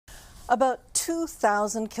About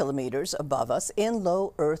 2,000 kilometers above us in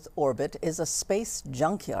low Earth orbit is a space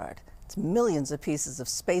junkyard. It's millions of pieces of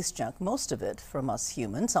space junk, most of it from us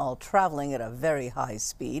humans, all traveling at a very high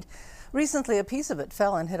speed. Recently, a piece of it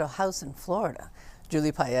fell and hit a house in Florida.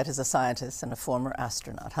 Julie Payette is a scientist and a former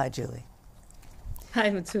astronaut. Hi, Julie. Hi,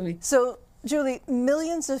 Matsumi. So, Julie,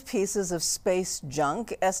 millions of pieces of space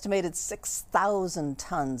junk, estimated 6,000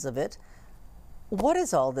 tons of it. What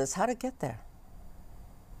is all this? How did it get there?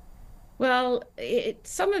 Well,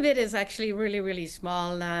 some of it is actually really, really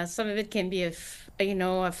small. Some of it can be a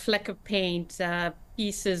fleck of paint,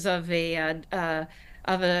 pieces of a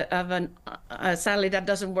satellite that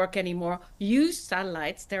doesn't work anymore. Used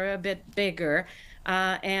satellites, they're a bit bigger,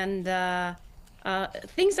 and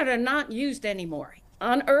things that are not used anymore.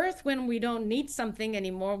 On Earth, when we don't need something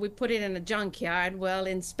anymore, we put it in a junkyard. Well,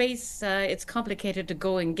 in space, it's complicated to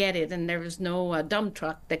go and get it, and there is no dump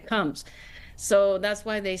truck that comes. So that's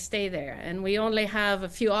why they stay there. And we only have a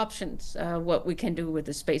few options what we can do with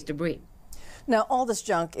the space debris. Now, all this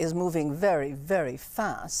junk is moving very, very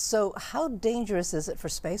fast. So how dangerous is it for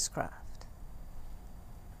spacecraft?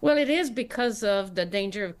 Well, it is because of the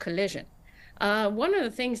danger of collision. One of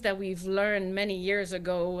the things that we've learned many years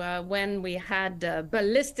ago when we had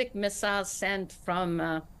ballistic missiles sent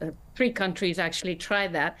from 3 countries actually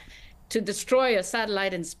tried that, to destroy a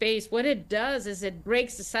satellite in space, what it does is it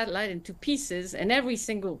breaks the satellite into pieces, and every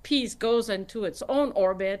single piece goes into its own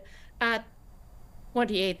orbit at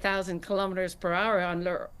 28,000 kilometers per hour on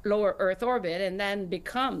lower Earth orbit, and then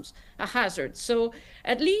becomes a hazard. So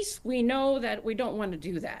at least we know that we don't want to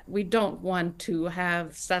do that. We don't want to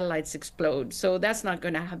have satellites explode. So that's not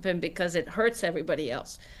going to happen because it hurts everybody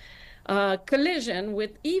else. Collision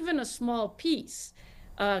with even a small piece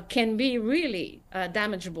can be really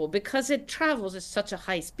damageable because it travels at such a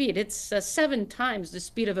high speed. It's 7 times the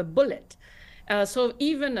speed of a bullet. So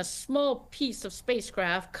even a small piece of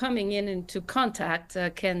spacecraft coming into contact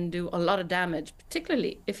can do a lot of damage,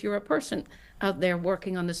 particularly if you're a person out there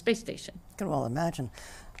working on the space station. I can well imagine.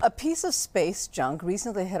 A piece of space junk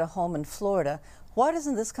recently hit a home in Florida. Why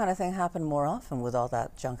doesn't this kind of thing happen more often with all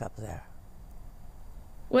that junk up there?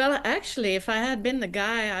 Well, actually, if I had been the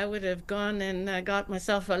guy, I would have gone and got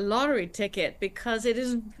myself a lottery ticket, because it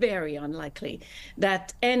is very unlikely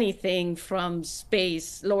that anything from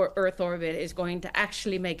space, lower Earth orbit, is going to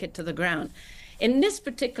actually make it to the ground. In this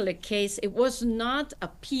particular case, it was not a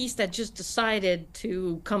piece that just decided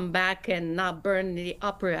to come back and not burn the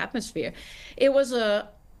upper atmosphere. It was an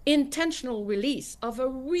intentional release of a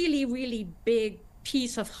really, really big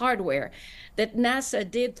piece of hardware that NASA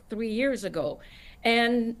did 3 years ago.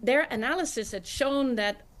 And their analysis had shown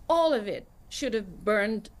that all of it should have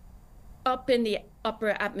burned up in the upper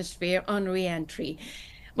atmosphere on re-entry.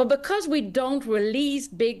 But because we don't release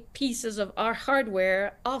big pieces of our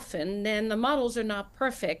hardware often, then the models are not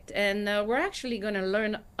perfect. And we're actually going to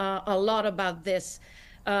learn a lot about this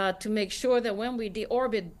to make sure that when we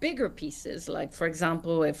deorbit bigger pieces, like, for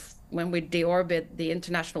example, when we deorbit the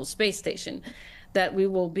International Space Station, that we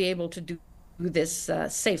will be able to do this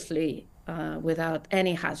safely without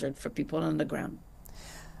any hazard for people on the ground.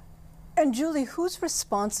 And Julie, whose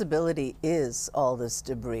responsibility is all this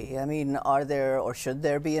debris? I mean, are there or should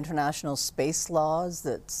there be international space laws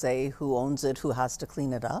that say who owns it, who has to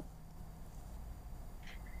clean it up?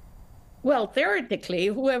 Well, theoretically,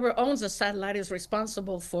 whoever owns a satellite is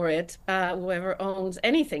responsible for it, whoever owns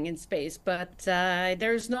anything in space, but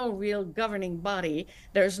there's no real governing body,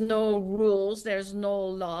 there's no rules, there's no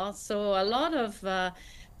law. So a lot of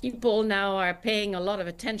people now are paying a lot of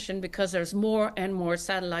attention because there's more and more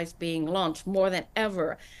satellites being launched, more than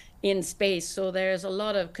ever in space. So there's a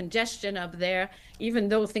lot of congestion up there, even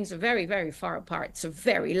though things are very, very far apart. It's a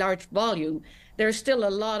very large volume. There's still a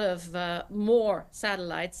lot of more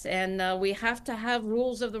satellites, and we have to have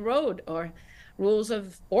rules of the road or rules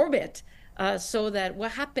of orbit so that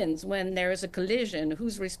what happens when there is a collision,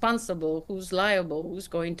 who's responsible, who's liable, who's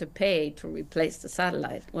going to pay to replace the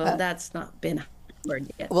satellite. Well, that's not been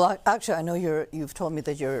yet. Well, actually, I know you've told me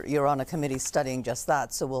that you're on a committee studying just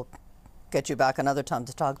that, so we'll get you back another time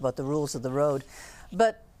to talk about the rules of the road.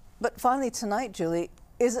 But finally tonight, Julie,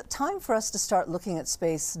 is it time for us to start looking at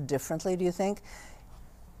space differently, do you think?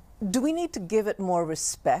 Do we need to give it more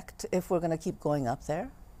respect if we're going to keep going up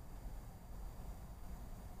there?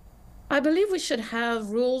 I believe we should have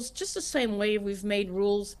rules just the same way we've made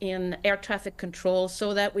rules in air traffic control,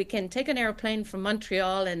 so that we can take an airplane from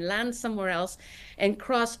Montreal and land somewhere else and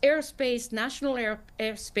cross airspace, national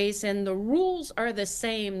airspace, and the rules are the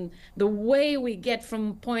same. The way we get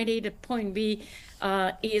from point A to point B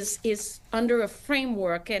is under a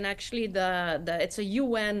framework, and actually it's a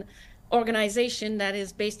UN organization that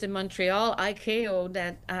is based in Montreal, ICAO,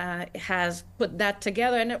 that has put that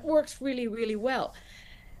together, and it works really, really well.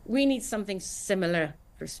 We need something similar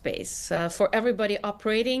for space, for everybody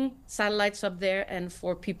operating satellites up there, and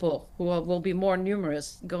for people who will be more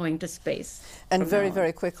numerous going to space. And very,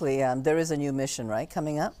 very quickly, there is a new mission, right,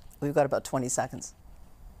 coming up? We've got about 20 seconds.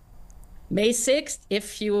 May 6th,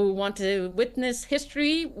 if you want to witness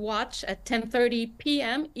history, watch at 10:30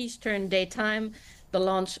 p.m. Eastern Daytime, the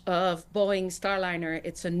launch of Boeing Starliner.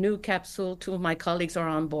 It's a new capsule. Two of my colleagues are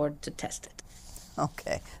on board to test it.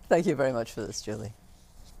 Okay. Thank you very much for this, Julie.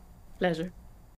 Pleasure.